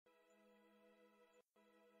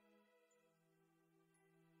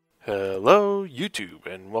Hello, YouTube,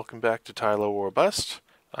 and welcome back to Tylo or Bust.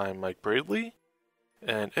 I'm Mike Braedley,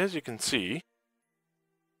 and as you can see,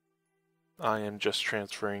 I am just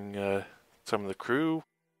transferring some of the crew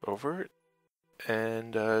over,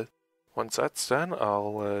 and once that's done,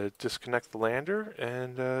 I'll disconnect the lander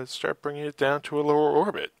and start bringing it down to a lower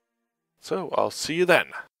orbit. So, I'll see you then.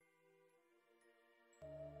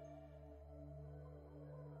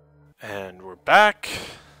 And we're back.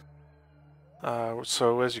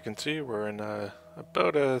 So as you can see, we're in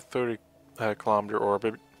about a 30 kilometer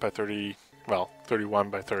orbit by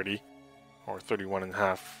 31 by 30, or 31 and a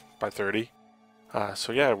half by 30.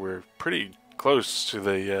 So yeah, we're pretty close to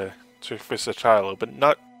the surface of Tylo, but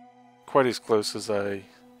not quite as close as I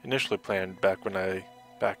initially planned back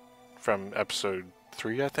from episode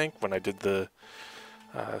 3, I think, when I did the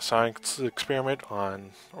science experiment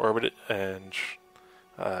on orbit and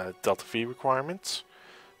delta V requirements.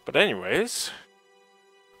 But anyways,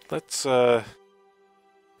 let's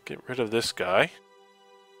get rid of this guy,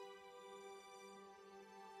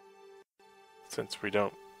 since we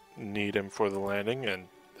don't need him for the landing, and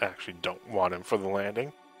actually don't want him for the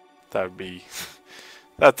landing. That would be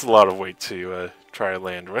that's a lot of weight to try to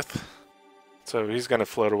land with. So he's gonna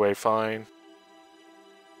float away fine.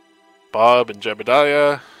 Bob and Jeb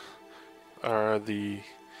are the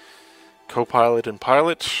co-pilot and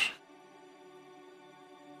pilot.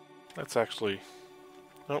 That's actually...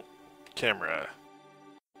 oh, camera.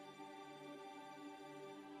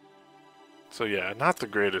 So yeah, not the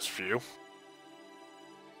greatest view.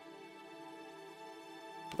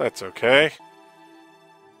 But that's okay.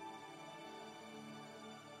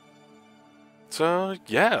 So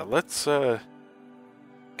yeah, let's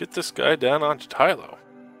get this guy down onto Tylo.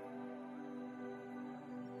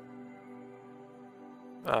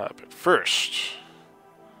 But first...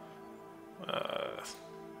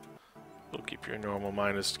 we'll keep your normal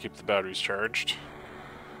minus to keep the batteries charged.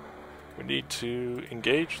 We need to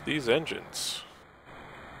engage these engines.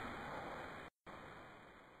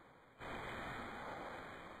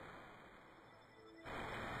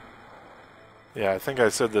 Yeah, I think I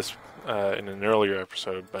said this in an earlier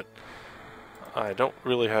episode, but I don't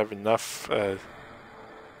really have enough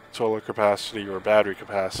solar capacity or battery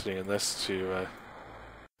capacity in this to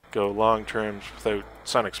go long terms without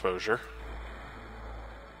sun exposure.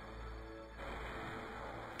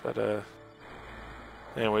 But,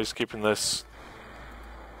 anyways, keeping this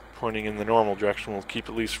pointing in the normal direction, we'll keep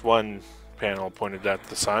at least one panel pointed at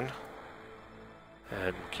the sun.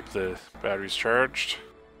 And keep the batteries charged.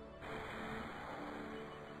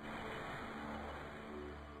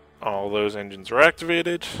 All those engines are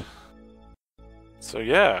activated. So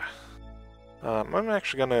yeah, I'm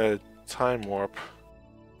actually gonna time warp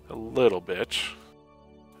a little bit.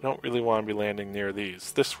 I don't really want to be landing near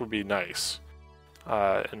these. This would be nice.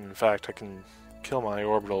 In fact, I can kill my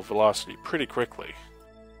orbital velocity pretty quickly.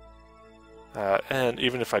 And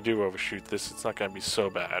even if I do overshoot this, it's not going to be so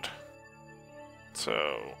bad.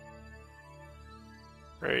 So,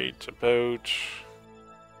 right about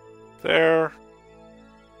there.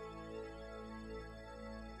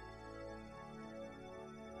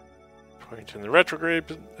 Point in the retrograde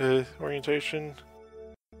orientation.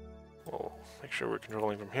 We'll make sure we're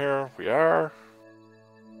controlling from here. We are.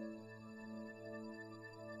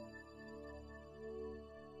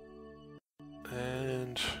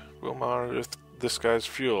 And we'll monitor this guy's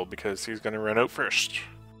fuel because he's going to run out first.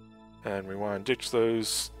 And we want to ditch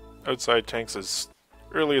those outside tanks as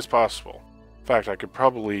early as possible. In fact, I could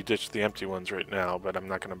probably ditch the empty ones right now, but I'm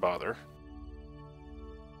not going to bother.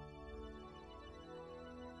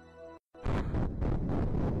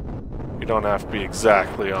 We don't have to be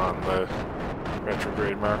exactly on the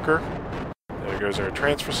retrograde marker. There goes our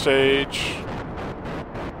transfer stage.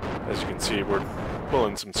 As you can see, we're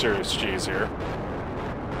pulling some serious G's here.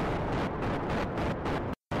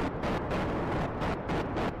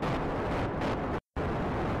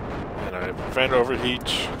 And I prevent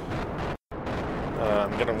overheat.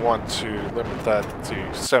 I'm going to want to limit that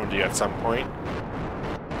to 70 at some point.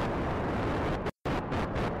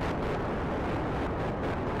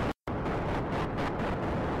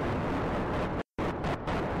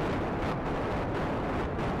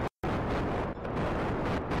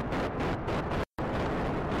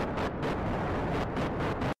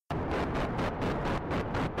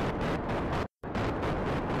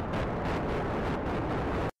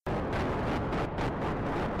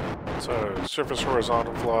 So, surface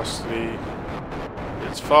horizontal velocity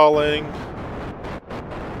is falling.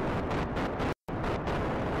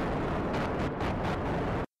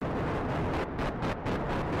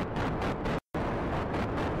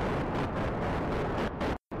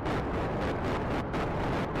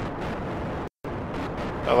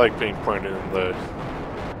 I like being pointed in the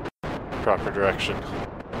proper direction.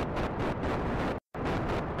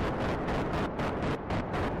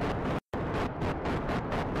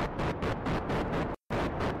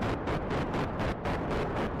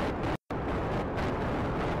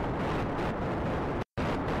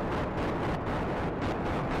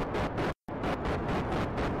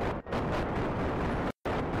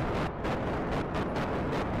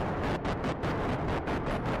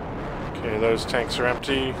 Okay, those tanks are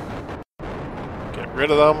empty. Get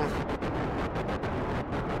rid of them.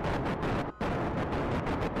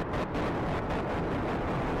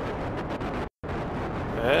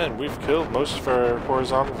 And we've killed most of our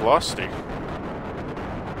horizontal velocity.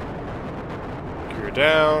 Gear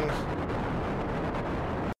down.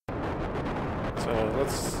 So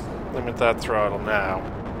let's limit that throttle now.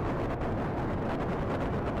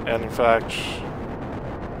 And in fact,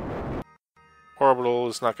 orbital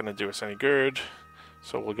is not going to do us any good,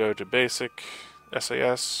 so we'll go to basic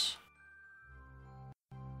SAS.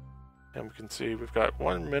 And we can see we've got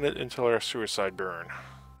 1 minute until our suicide burn.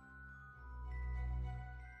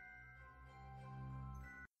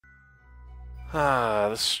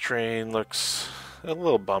 This train looks a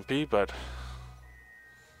little bumpy, but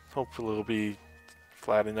hopefully it'll be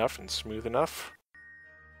flat enough and smooth enough.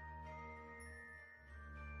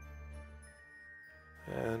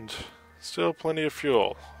 And still plenty of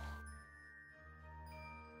fuel.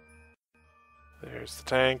 There's the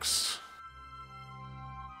tanks.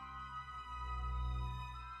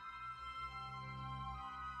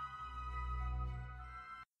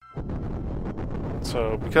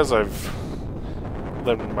 So because I've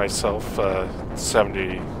limited myself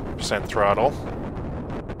 70% throttle,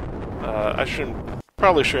 I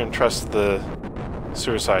probably shouldn't trust the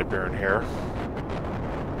suicide burn here.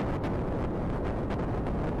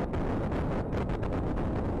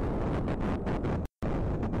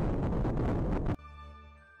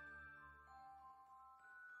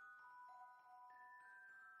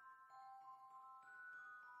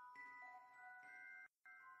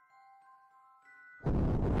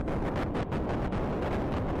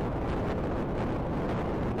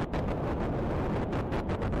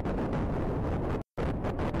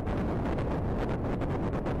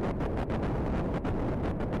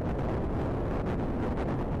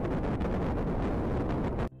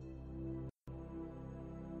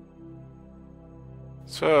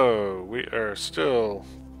 So, we are still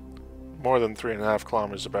more than 3.5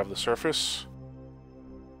 kilometers above the surface.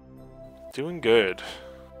 Doing good.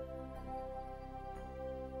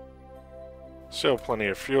 Still plenty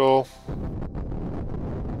of fuel.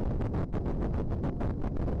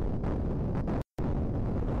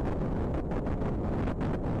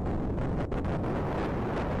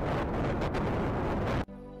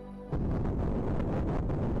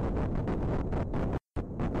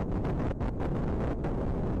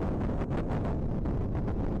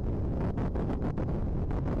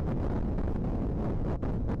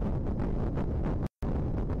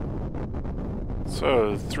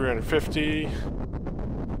 So, 350.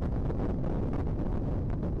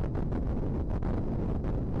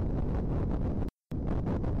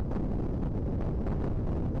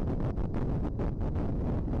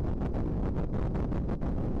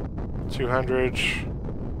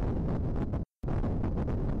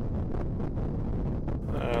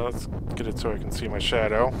 Let's get it so I can see my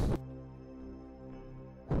shadow.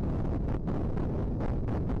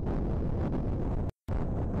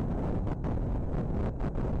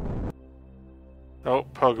 Oh,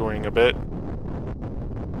 pogoing a bit.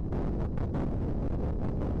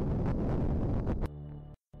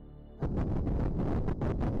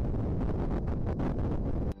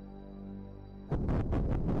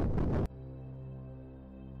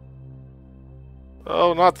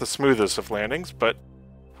 Oh, not the smoothest of landings, but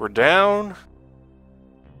we're down.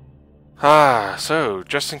 So,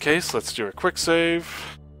 just in case, let's do a quick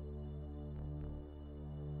save.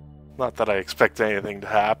 Not that I expect anything to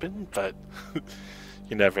happen, but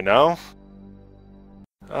you never know.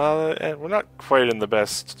 And we're not quite in the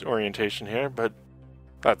best orientation here, but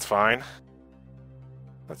that's fine.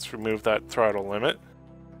 Let's remove that throttle limit.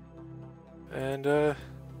 And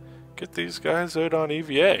get these guys out on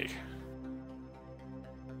EVA.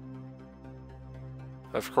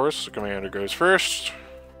 Of course, the commander goes first.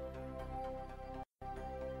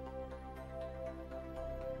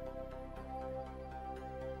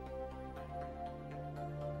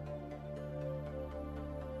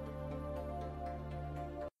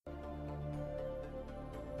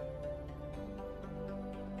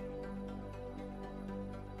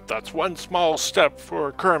 That's one small step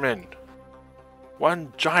for Kerbin.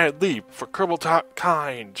 One giant leap for Kerbonauts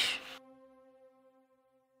kind.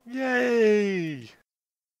 Yay!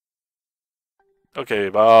 Okay,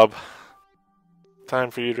 Bob.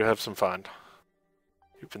 Time for you to have some fun.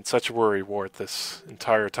 You've been such a worrywart this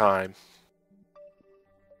entire time.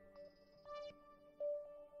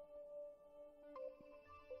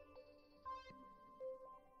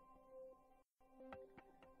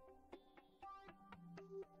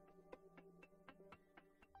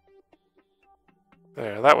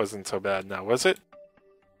 There, that wasn't so bad now, was it?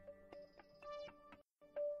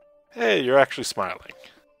 Hey, you're actually smiling.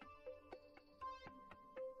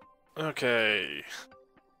 Okay.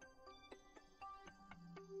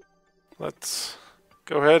 Let's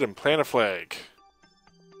go ahead and plant a flag.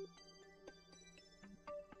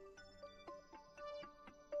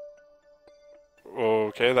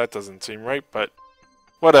 Okay, that doesn't seem right, but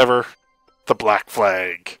whatever. The black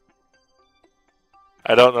flag.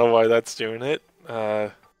 I don't know why that's doing it.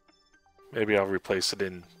 Maybe I'll replace it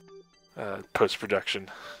in post-production.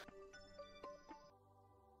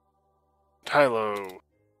 Tylo.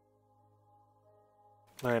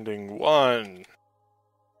 Landing 1.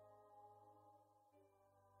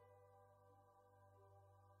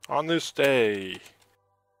 On this day,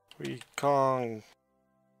 we conquered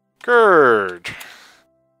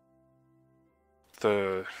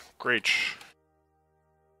the great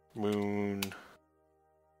moon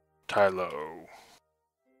Tylo.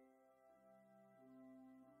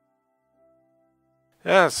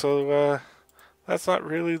 Yeah, so that's not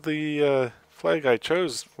really the flag I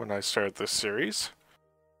chose when I started this series.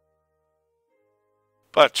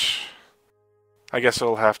 But I guess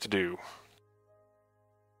it'll have to do.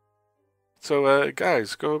 So,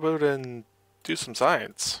 guys, go about and do some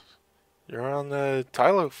science. You're on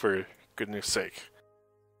Tylo, for goodness sake.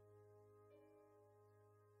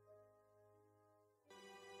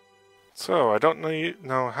 So, I don't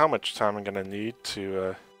know how much time I'm gonna need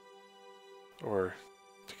to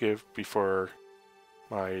give before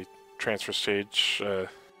my transfer stage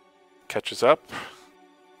catches up.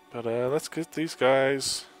 But let's get these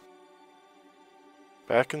guys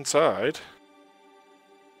back inside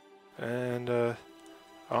and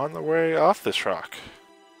on the way off this rock.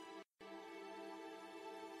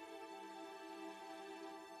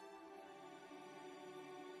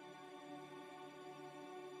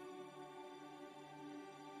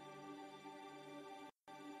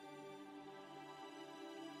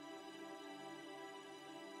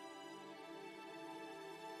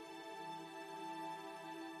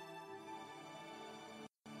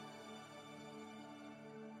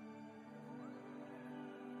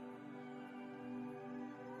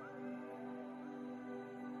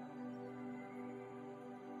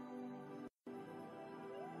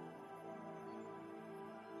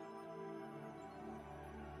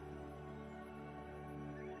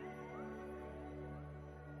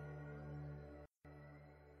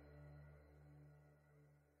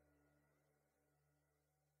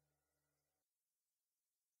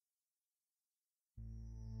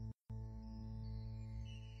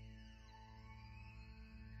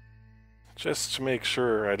 Just to make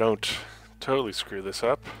sure I don't totally screw this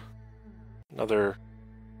up, another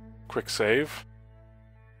quick save.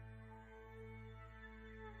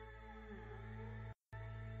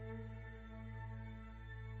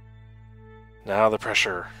 Now the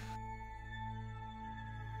pressure.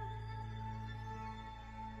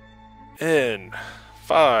 In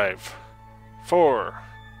 5, 4,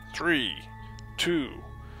 3, 2,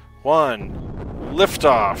 1,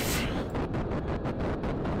 liftoff.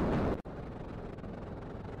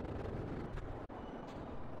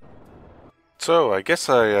 So I guess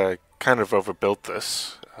I kind of overbuilt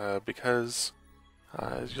this because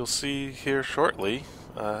as you'll see here shortly,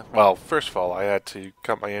 well, first of all, I had to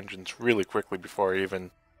cut my engines really quickly before I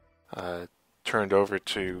even turned over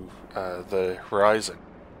to the horizon.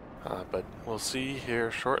 But we'll see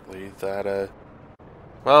here shortly that,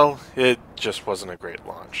 well, it just wasn't a great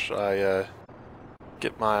launch. I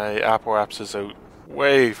get my apoapses out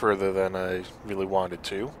way further than I really wanted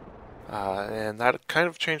to, and that kind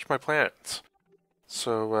of changed my plans.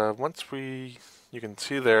 So you can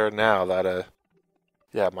see there now that,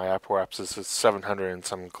 yeah, my apoapsis is 700 and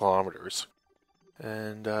some kilometers.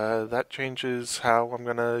 And that changes how I'm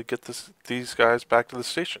gonna get these guys back to the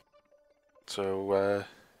station. So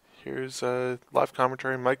here's live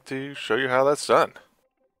commentary Mike to show you how that's done.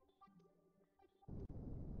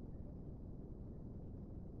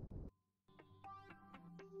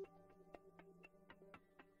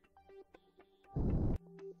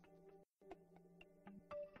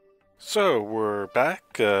 So we're back.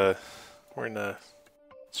 We're in a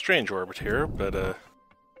strange orbit here, but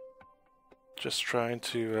just trying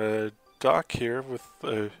to dock here with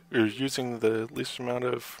or using the least amount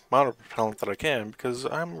of monopropellant that I can because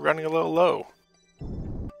I'm running a little low.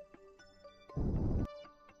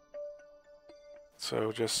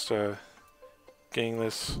 So just getting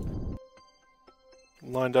this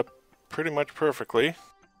lined up pretty much perfectly.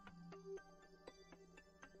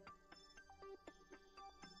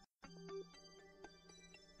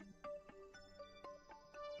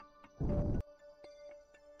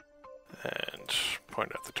 And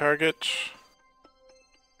point at the target.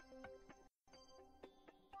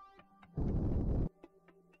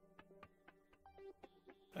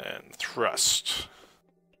 And thrust.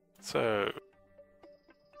 So,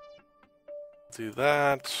 do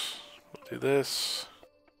that. We'll do this.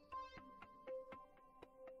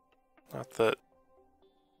 Not that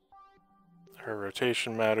her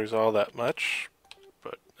rotation matters all that much,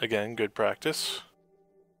 but again, good practice.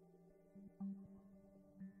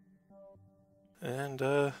 And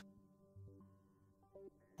we'll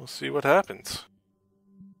see what happens.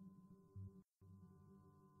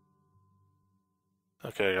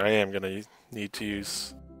 Okay, I am gonna need to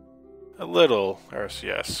use a little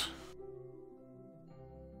RCS.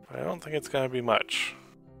 But I don't think it's gonna be much.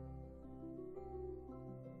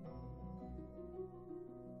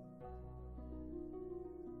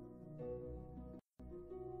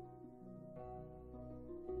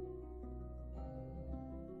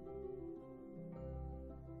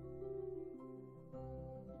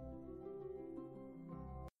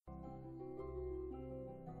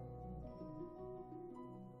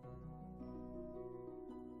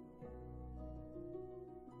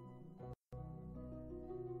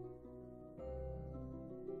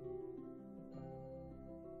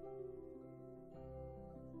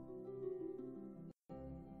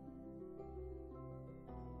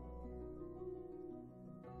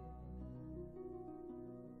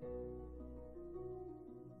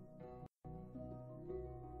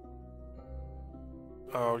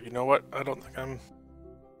 Oh, you know what? I don't think I'm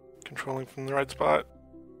controlling from the right spot.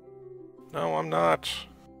 No, I'm not.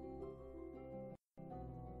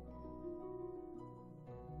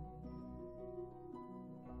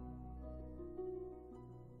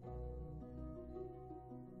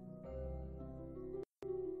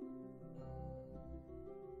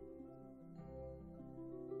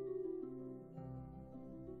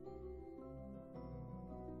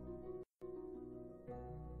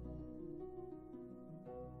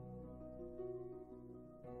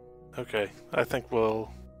 Okay, I think we'll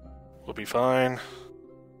be fine.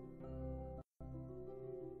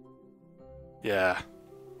 Yeah,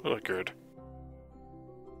 we look good.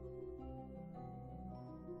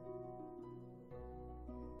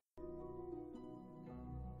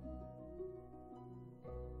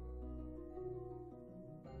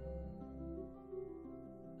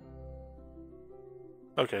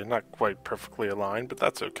 Okay, not quite perfectly aligned, but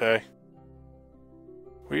that's okay.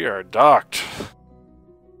 We are docked.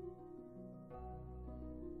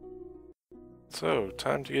 So,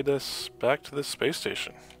 time to get us back to the space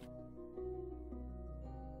station.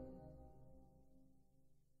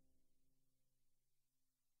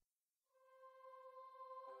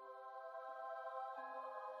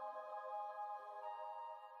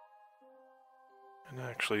 And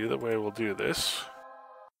actually, the way we'll do this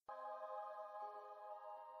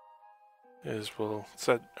is we'll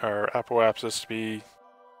set our apoapsis to be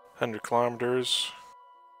 100 kilometers.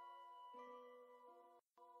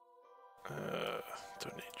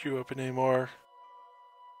 Don't need you open anymore.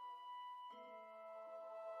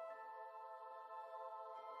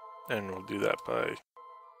 And we'll do that by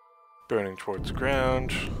burning towards the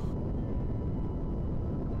ground.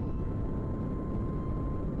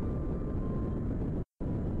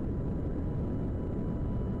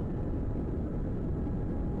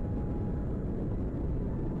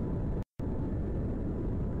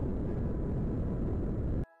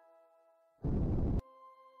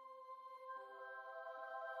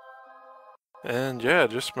 And yeah,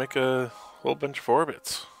 just make a whole bunch of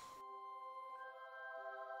orbits.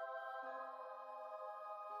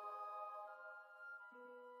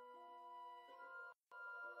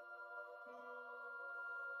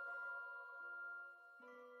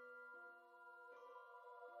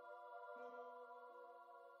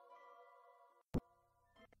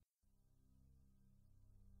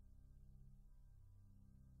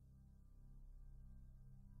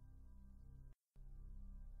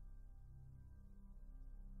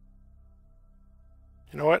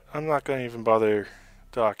 You know what? I'm not going to even bother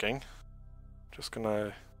docking. Just going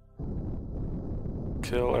to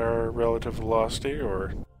kill our relative velocity,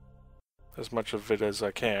 or as much of it as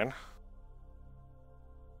I can.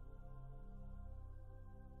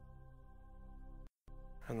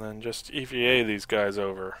 And then just EVA these guys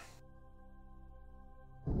over.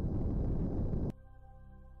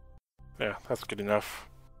 Yeah, that's good enough.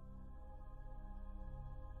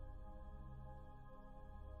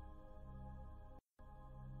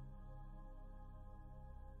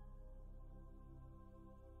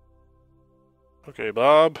 Okay,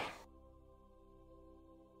 Bob.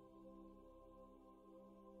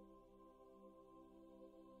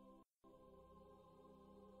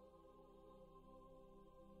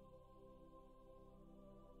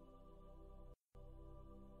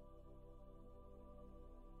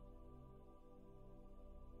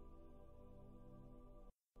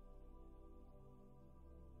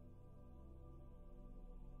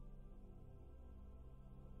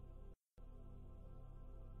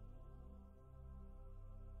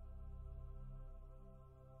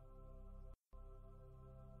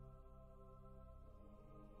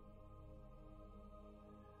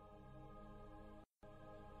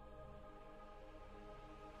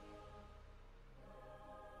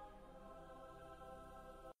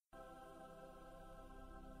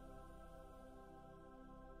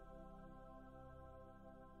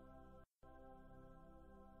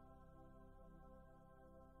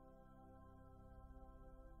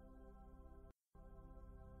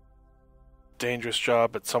 Dangerous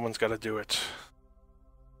job, but someone's got to do it.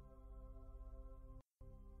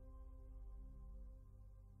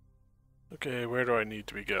 Okay, where do I need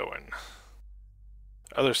to be going?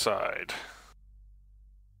 Other side.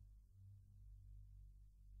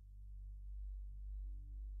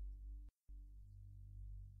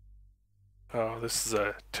 Oh, this is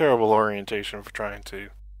a terrible orientation for trying to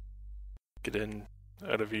get in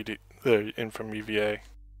out of in from EVA.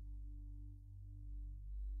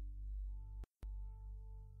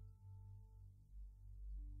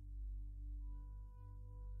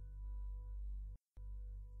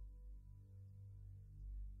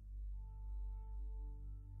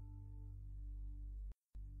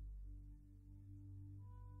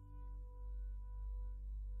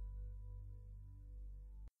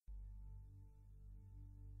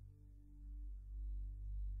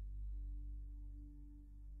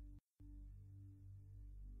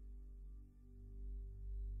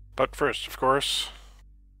 But first, of course,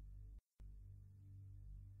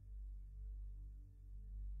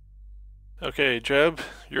 okay, Jeb,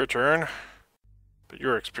 your turn. But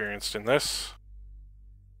you're experienced in this.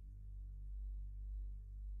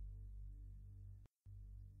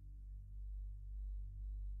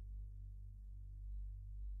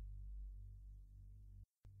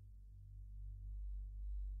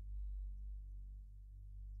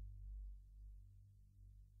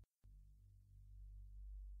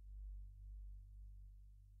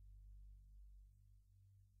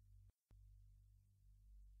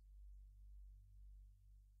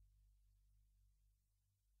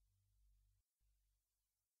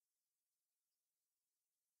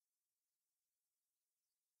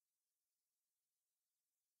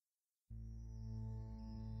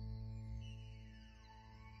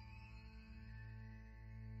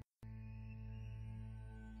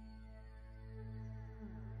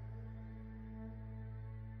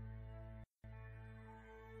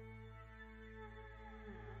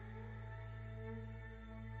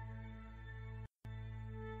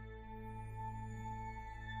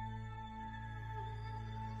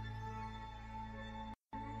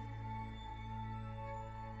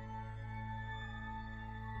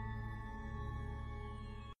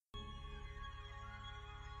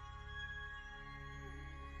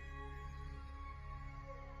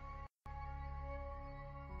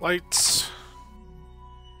 Lights.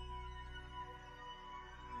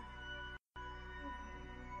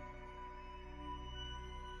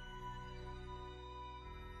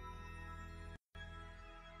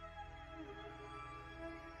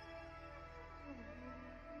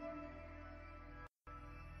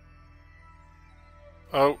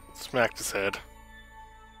 Oh, smacked his head.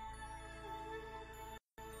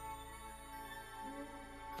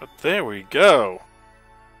 But there we go.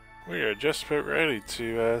 We are just about ready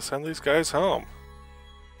to send these guys home.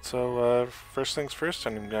 So first things first,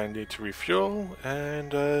 I'm going to need to refuel,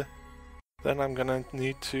 and then I'm going to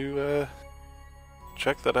need to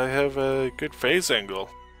check that I have a good phase angle.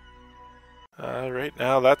 Right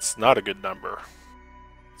now, that's not a good number.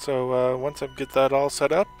 So once I get that all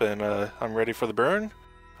set up and I'm ready for the burn,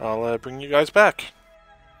 I'll bring you guys back.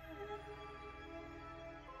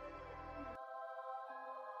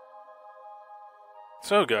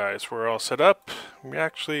 So guys, we're all set up. We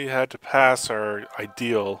actually had to pass our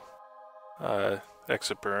ideal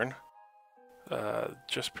exit burn,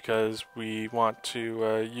 just because we want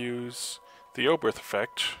to use the Oberth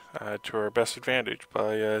effect to our best advantage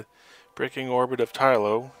by breaking orbit of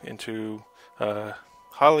Tylo into a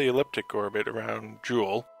highly elliptic orbit around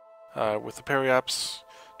Jool, with the periaps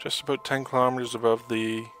just about 10 kilometers above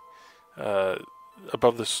the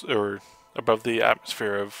above the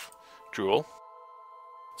atmosphere of Jool.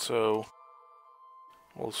 So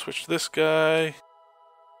we'll switch to this guy.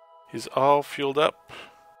 He's all fueled up.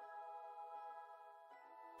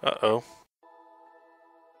 Uh-oh.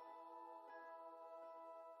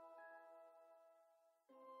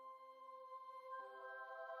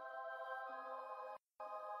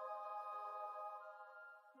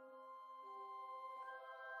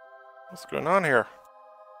 What's going on here?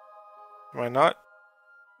 Am I not?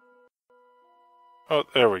 Oh,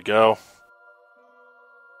 there we go.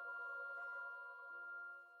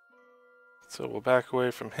 So we'll back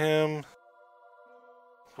away from him.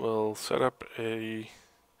 We'll set up a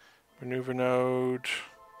maneuver node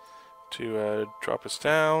to drop us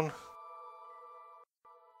down.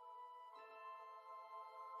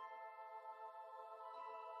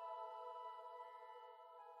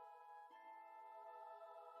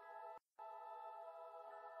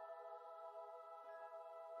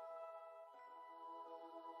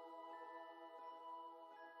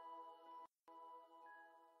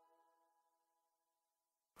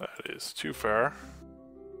 That is too far.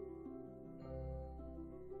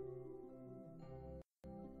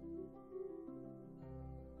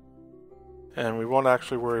 And we won't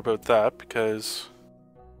actually worry about that because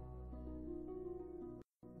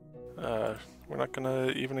we're not gonna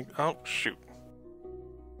even... Oh, shoot.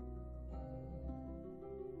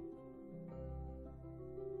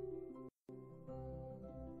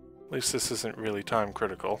 At least this isn't really time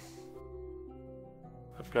critical.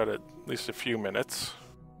 I've got at least a few minutes.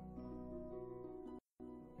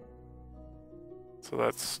 So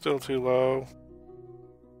that's still too low.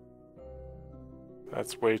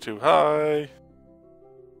 That's way too high.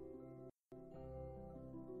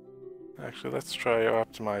 Actually, let's try to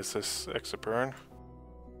optimize this exit burn.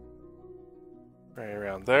 Right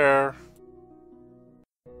around there.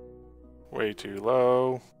 Way too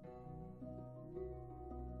low.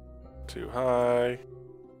 Too high.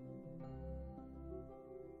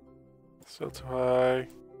 Still too high.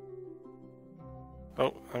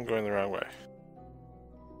 Oh, I'm going the wrong way.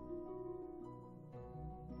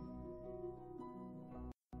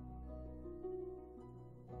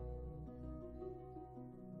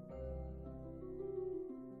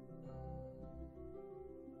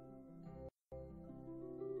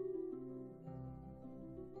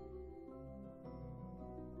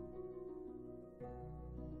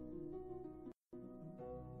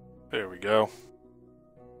 There we go.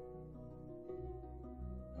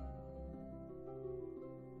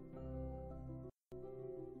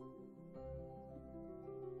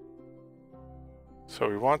 So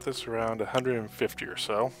we want this around 150 or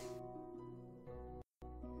so.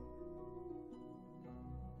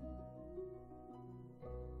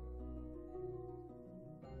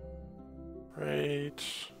 Right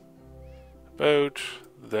about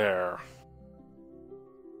there.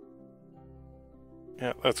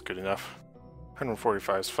 Yeah, that's good enough.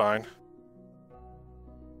 145 is fine.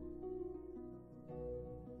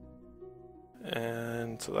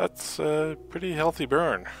 And so that's a pretty healthy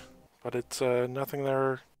burn, but it's nothing that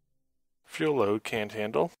our fuel load can't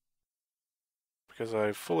handle because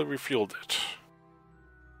I fully refueled it.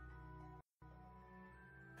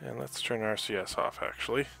 And let's turn RCS off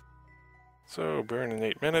actually. So burn in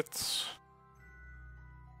 8 minutes.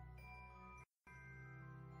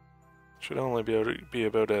 Should only be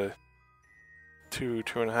about a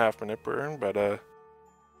 2.5 minute burn, but we'll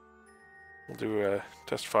do a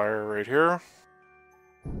test fire right here.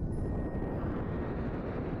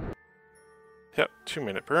 Yep,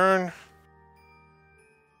 2-minute burn.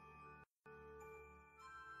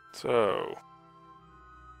 So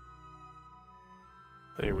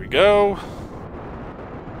there we go.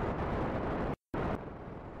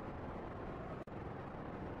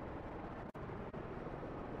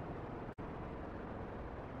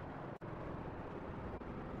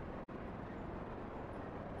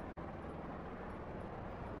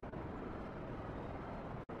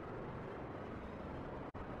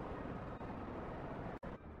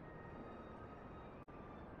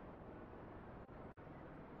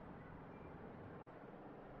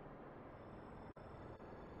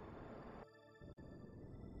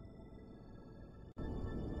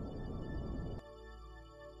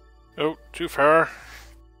 Oh, too far.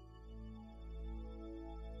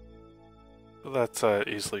 So that's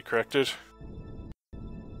easily corrected.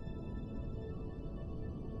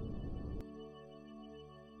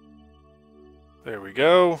 There we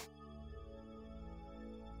go.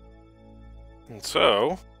 And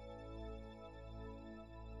so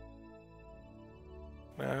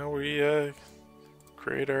now we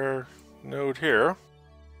create our node here.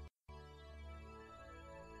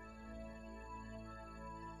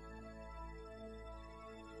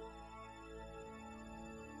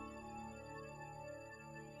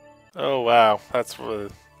 Oh wow, that's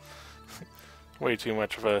way too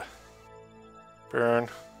much of a burn.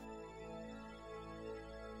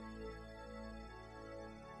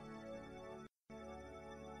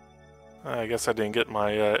 I guess I didn't get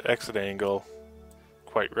my exit angle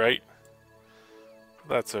quite right.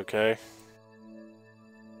 But that's okay.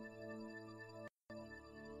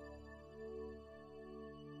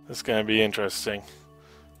 This is going to be interesting.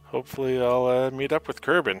 Hopefully I'll meet up with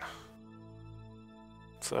Kerbin.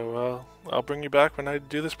 So I'll bring you back when I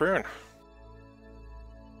do this burn.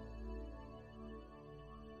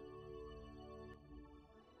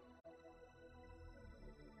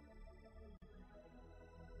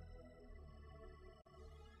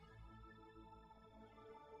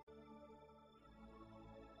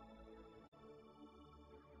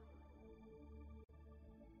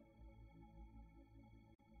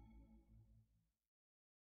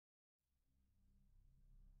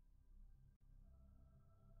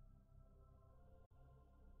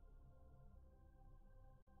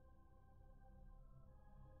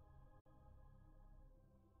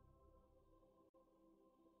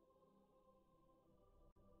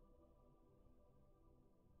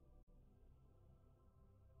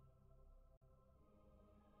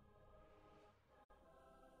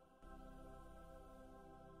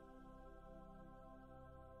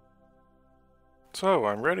 So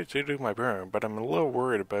I'm ready to do my burn, but I'm a little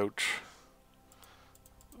worried about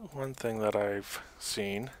one thing that I've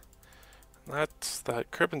seen. And that's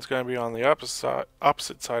that Kerbin's going to be on the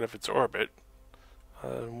opposite side of its orbit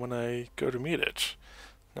when I go to meet it.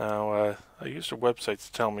 Now, I used a website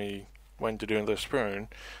to tell me when to do this burn,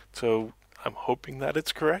 so I'm hoping that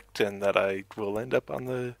it's correct and that I will end up on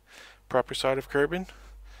the proper side of Kerbin.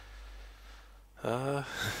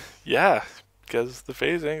 Yeah, because the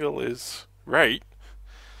phase angle is right.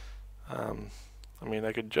 I mean,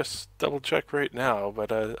 I could just double check right now,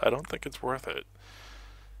 but I don't think it's worth it.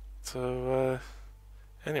 So,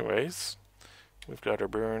 anyways, we've got our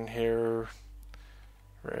burn here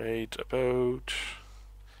right about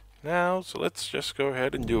now, so let's just go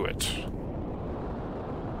ahead and do it.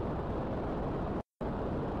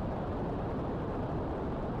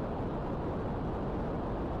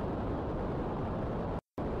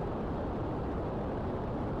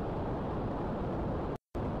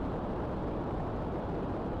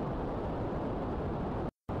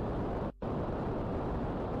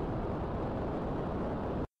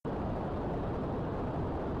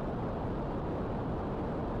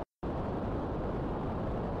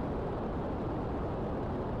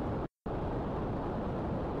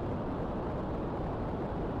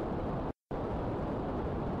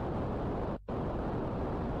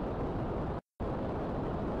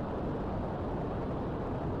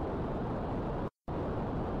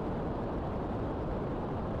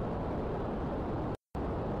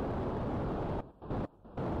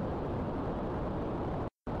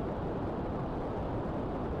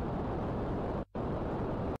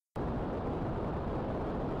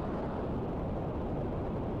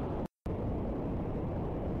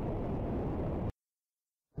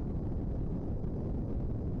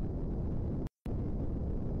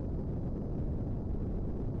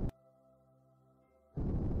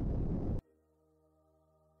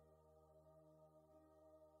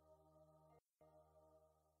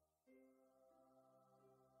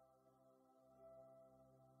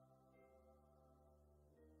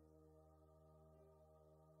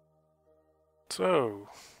 So,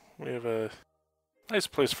 we have a nice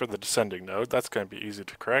place for the descending node. That's going to be easy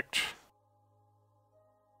to correct.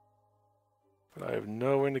 But I have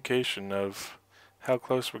no indication of how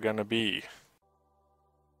close we're going to be.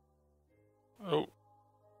 Oh.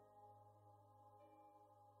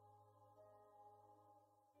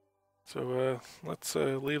 So, let's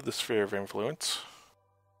leave the sphere of influence.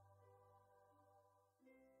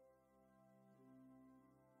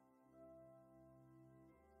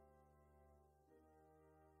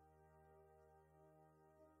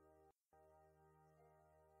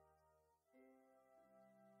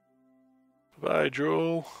 Bye,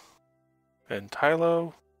 Jool and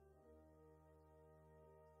Tylo.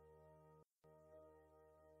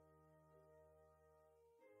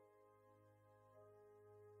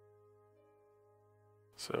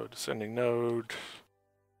 So descending node,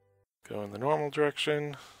 go in the normal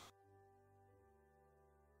direction.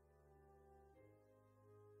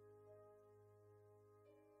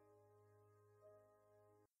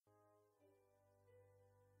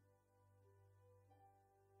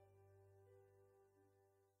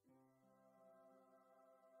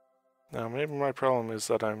 Now maybe my problem is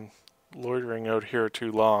that I'm loitering out here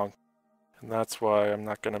too long, and that's why I'm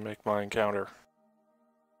not going to make my encounter.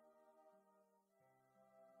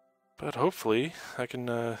 But hopefully I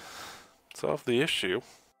can solve the issue,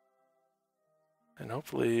 and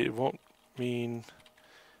hopefully it won't mean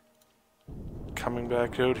coming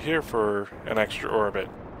back out here for an extra orbit.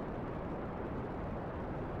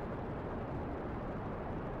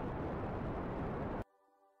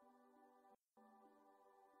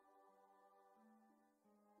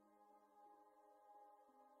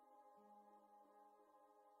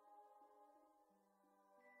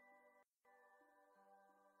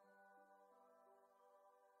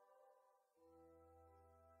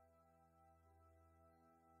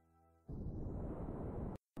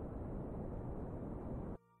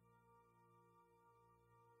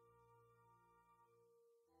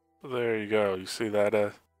 There you go. You see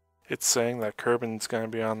that it's saying that Kerbin's going to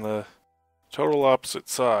be on the total opposite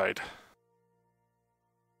side.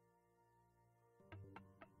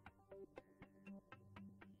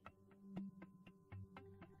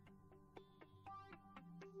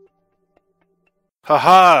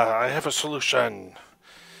 Haha! I have a solution!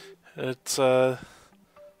 It's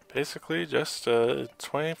basically just a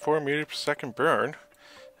 24 meter per second burn,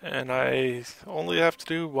 and I only have to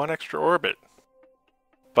do one extra orbit.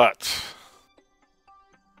 But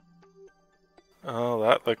oh,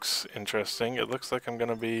 that looks interesting. It looks like I'm going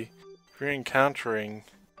to be re-encountering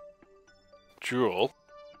Jool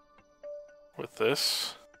with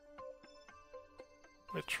this,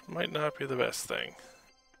 which might not be the best thing.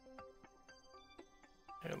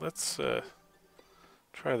 Yeah, let's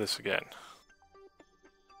try this again.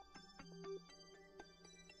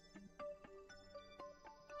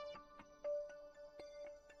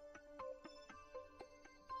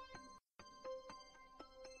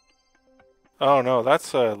 Oh no,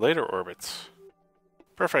 that's later orbits.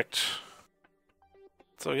 Perfect.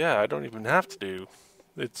 So yeah, I don't even have to do.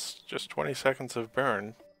 It's just 20 seconds of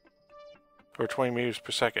burn, or 20 meters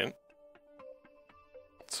per second.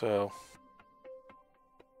 So,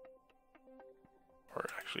 or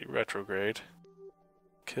actually retrograde.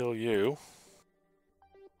 Kill you,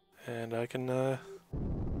 and I can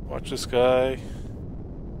watch this guy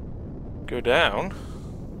go down.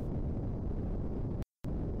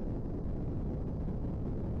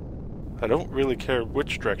 I don't really care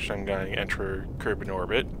which direction I'm going to enter Kerbin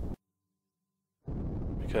orbit,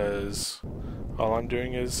 because all I'm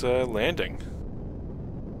doing is landing.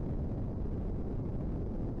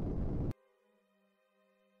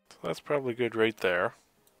 So that's probably good right there.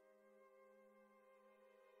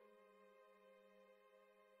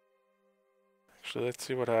 Actually, let's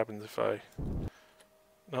see what happens if I...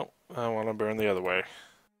 Nope, I want to burn the other way.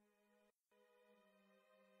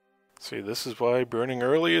 See, this is why burning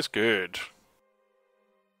early is good.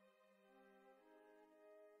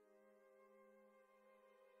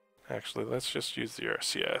 Actually, let's just use the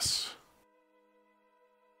RCS.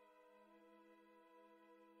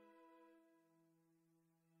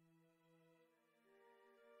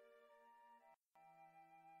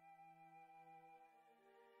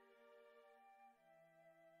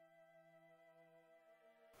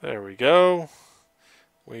 There we go.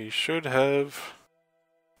 We should have...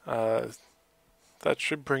 that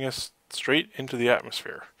should bring us straight into the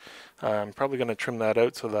atmosphere. I'm probably going to trim that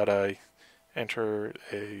out so that I enter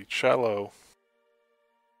a shallow,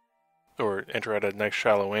 or enter at a nice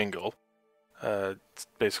shallow angle.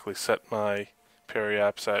 Basically set my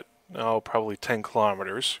periaps at, probably 10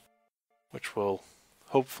 kilometers, which will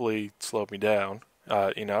hopefully slow me down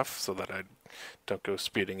enough so that I don't go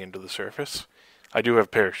speeding into the surface. I do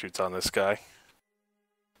have parachutes on this guy.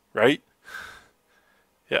 Right?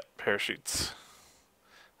 Yeah, parachutes.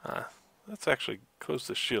 Let's actually close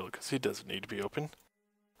the shield because he doesn't need to be open.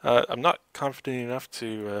 I'm not confident enough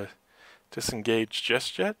to disengage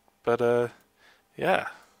just yet, but yeah,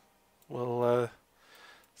 we'll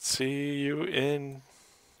see you in,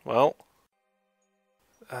 well,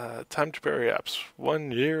 time to periaps.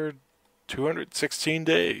 1 year, 216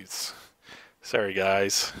 days. Sorry,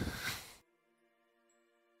 guys.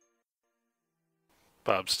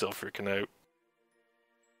 Bob's still freaking out.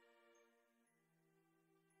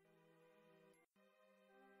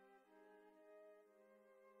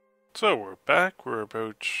 So we're back. We're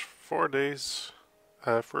about 4 days,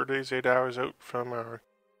 8 hours out from our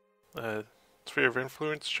sphere of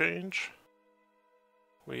influence change.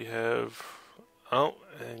 We have,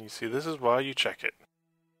 and you see, this is why you check it,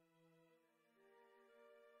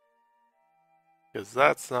 because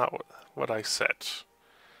that's not what I set.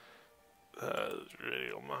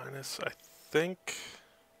 Radial minus, I think.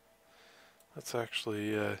 Let's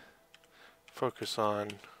actually focus on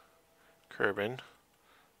Kerbin.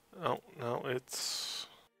 Oh, no, it's...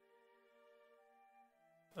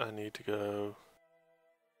 I need to go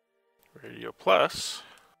Radio Plus.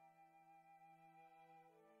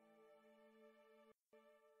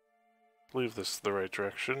 I believe this is the right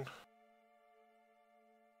direction.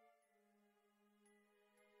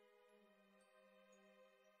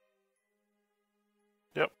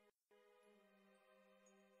 Yep.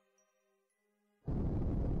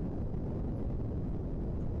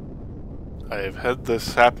 I've had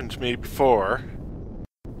this happen to me before.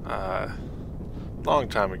 Long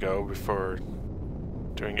time ago, before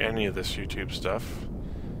doing any of this YouTube stuff.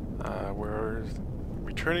 We're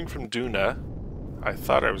returning from Duna. I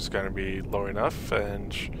thought I was going to be low enough,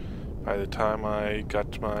 and by the time I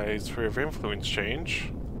got to my sphere of influence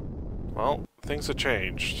change, well, things have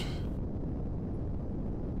changed.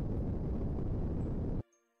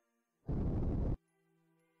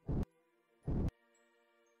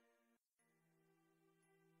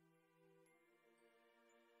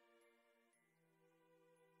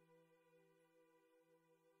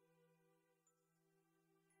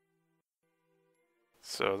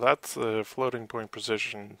 So that's the floating point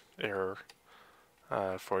position error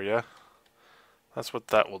for you. That's what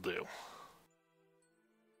that will do.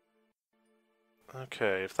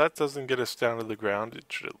 Okay, if that doesn't get us down to the ground, it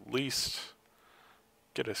should at least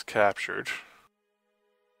get us captured.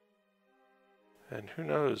 And who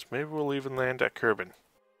knows, maybe we'll even land at Kerbin.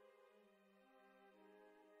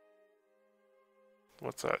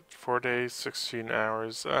 What's that? 4 days, 16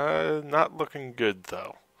 hours. Not looking good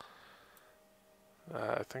though.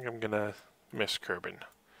 I think I'm gonna miss Kerbin,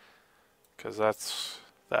 because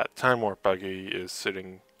that time warp buggy is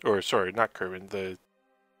sitting, or sorry, not Kerbin, the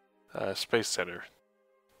Space Center.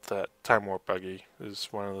 That time warp buggy is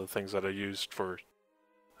one of the things that I used for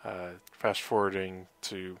fast forwarding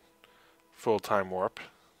to full time warp.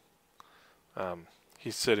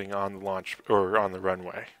 He's sitting on the launch, or on the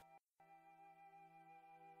runway.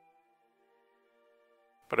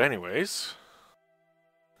 But anyways,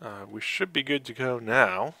 we should be good to go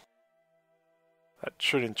now. That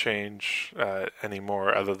shouldn't change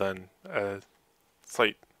anymore, other than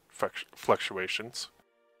slight fluctuations,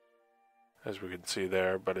 as we can see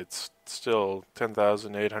there, but it's still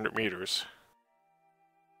 10,800 meters,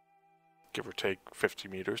 give or take 50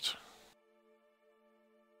 meters.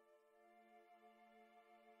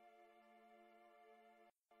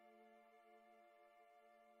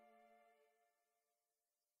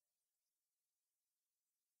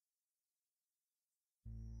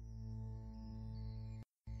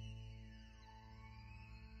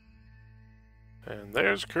 And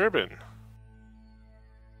there's Kerbin.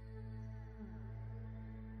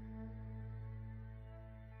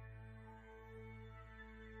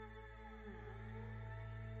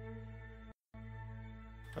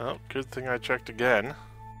 Oh, good thing I checked again.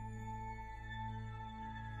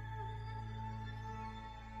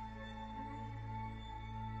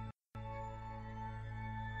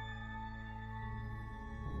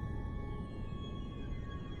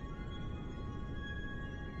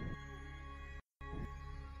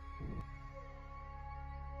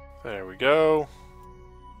 There we go.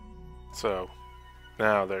 So,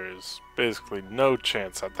 now there's basically no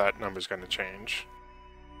chance that that number's going to change.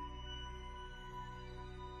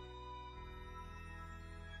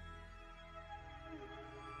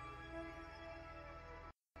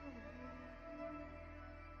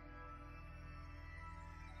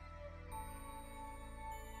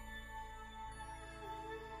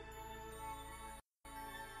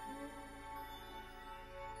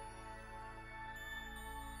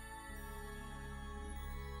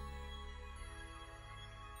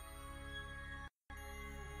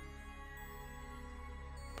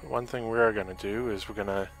 But one thing we are going to do is we're going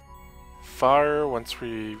to fire once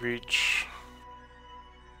we reach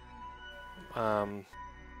about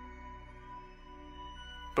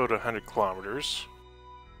 100 kilometers.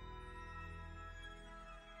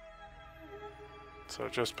 So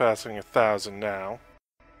just passing 1,000 now.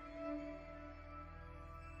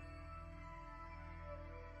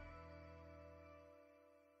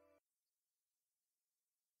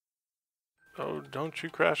 Oh, don't you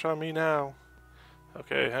crash on me now.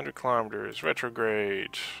 Okay, 100 kilometers,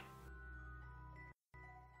 retrograde.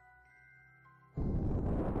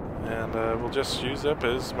 And we'll just use up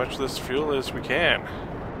as much of this fuel as we can.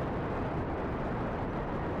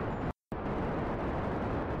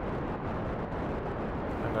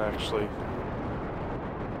 And actually,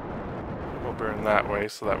 we'll burn that way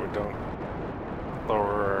so that we don't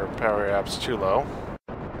lower our power apps too low.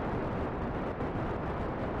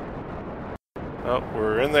 Oh,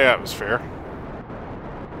 we're in the atmosphere.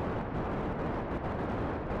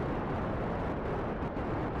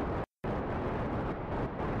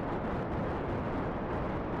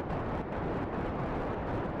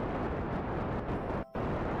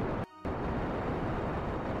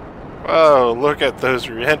 Whoa, look at those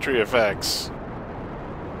re-entry effects.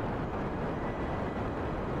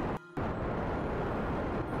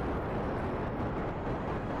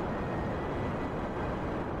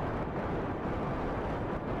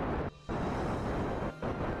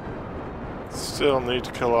 Still need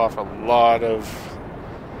to kill off a lot of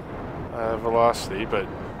velocity, but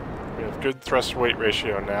we have good thrust-weight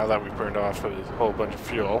ratio now that we've burned off a whole bunch of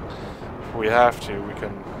fuel. If we have to, we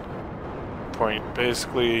can point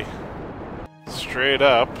basically straight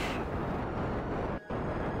up.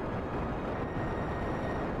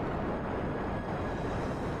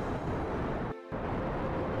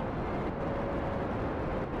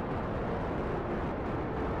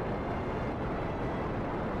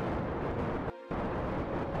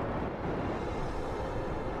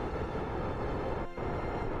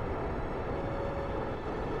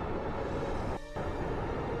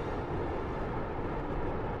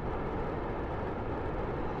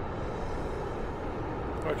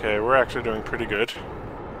 Okay, we're actually doing pretty good.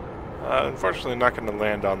 Unfortunately not going to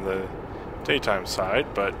land on the daytime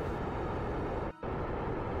side, but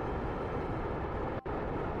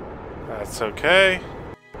that's okay.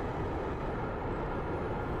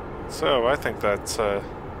 So I think that's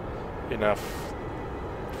enough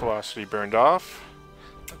velocity burned off.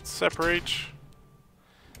 Let's separate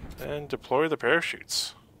and deploy the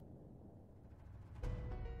parachutes.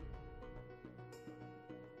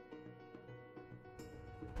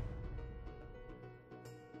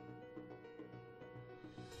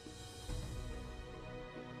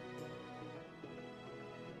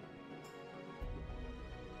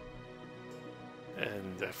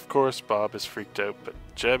 And of course Bob is freaked out, but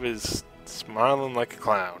Jeb is smiling like a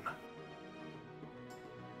clown.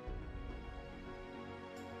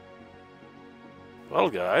 Well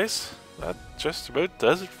guys, that just about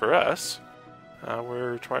does it for us.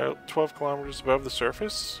 We're 12 kilometers above the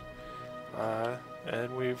surface,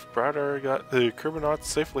 and we've brought the Kerbonauts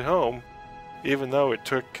safely home, even though it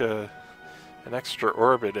took an extra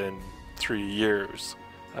orbit in 3 years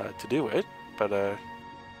to do it, but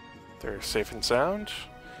they're safe and sound.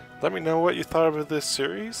 Let me know what you thought of this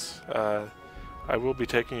series. I will be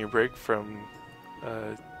taking a break from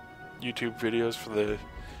YouTube videos for the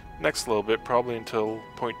next little bit, probably until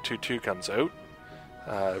 0.22 comes out,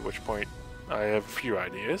 at which point I have a few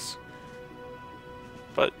ideas.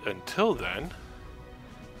 But until then,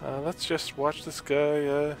 let's just watch this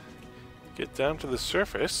guy get down to the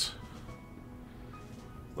surface.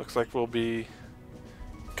 Looks like we'll be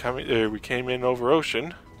coming. We came in over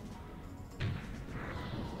ocean.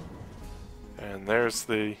 And there's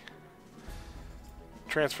the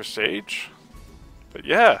transfer stage. But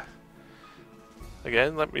yeah,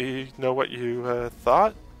 again, let me know what you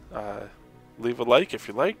thought. Leave a like if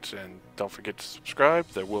you liked, and don't forget to subscribe.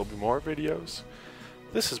 There will be more videos.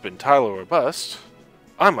 This has been Tylo or Bust.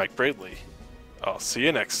 I'm Braedley. I'll see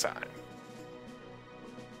you next time.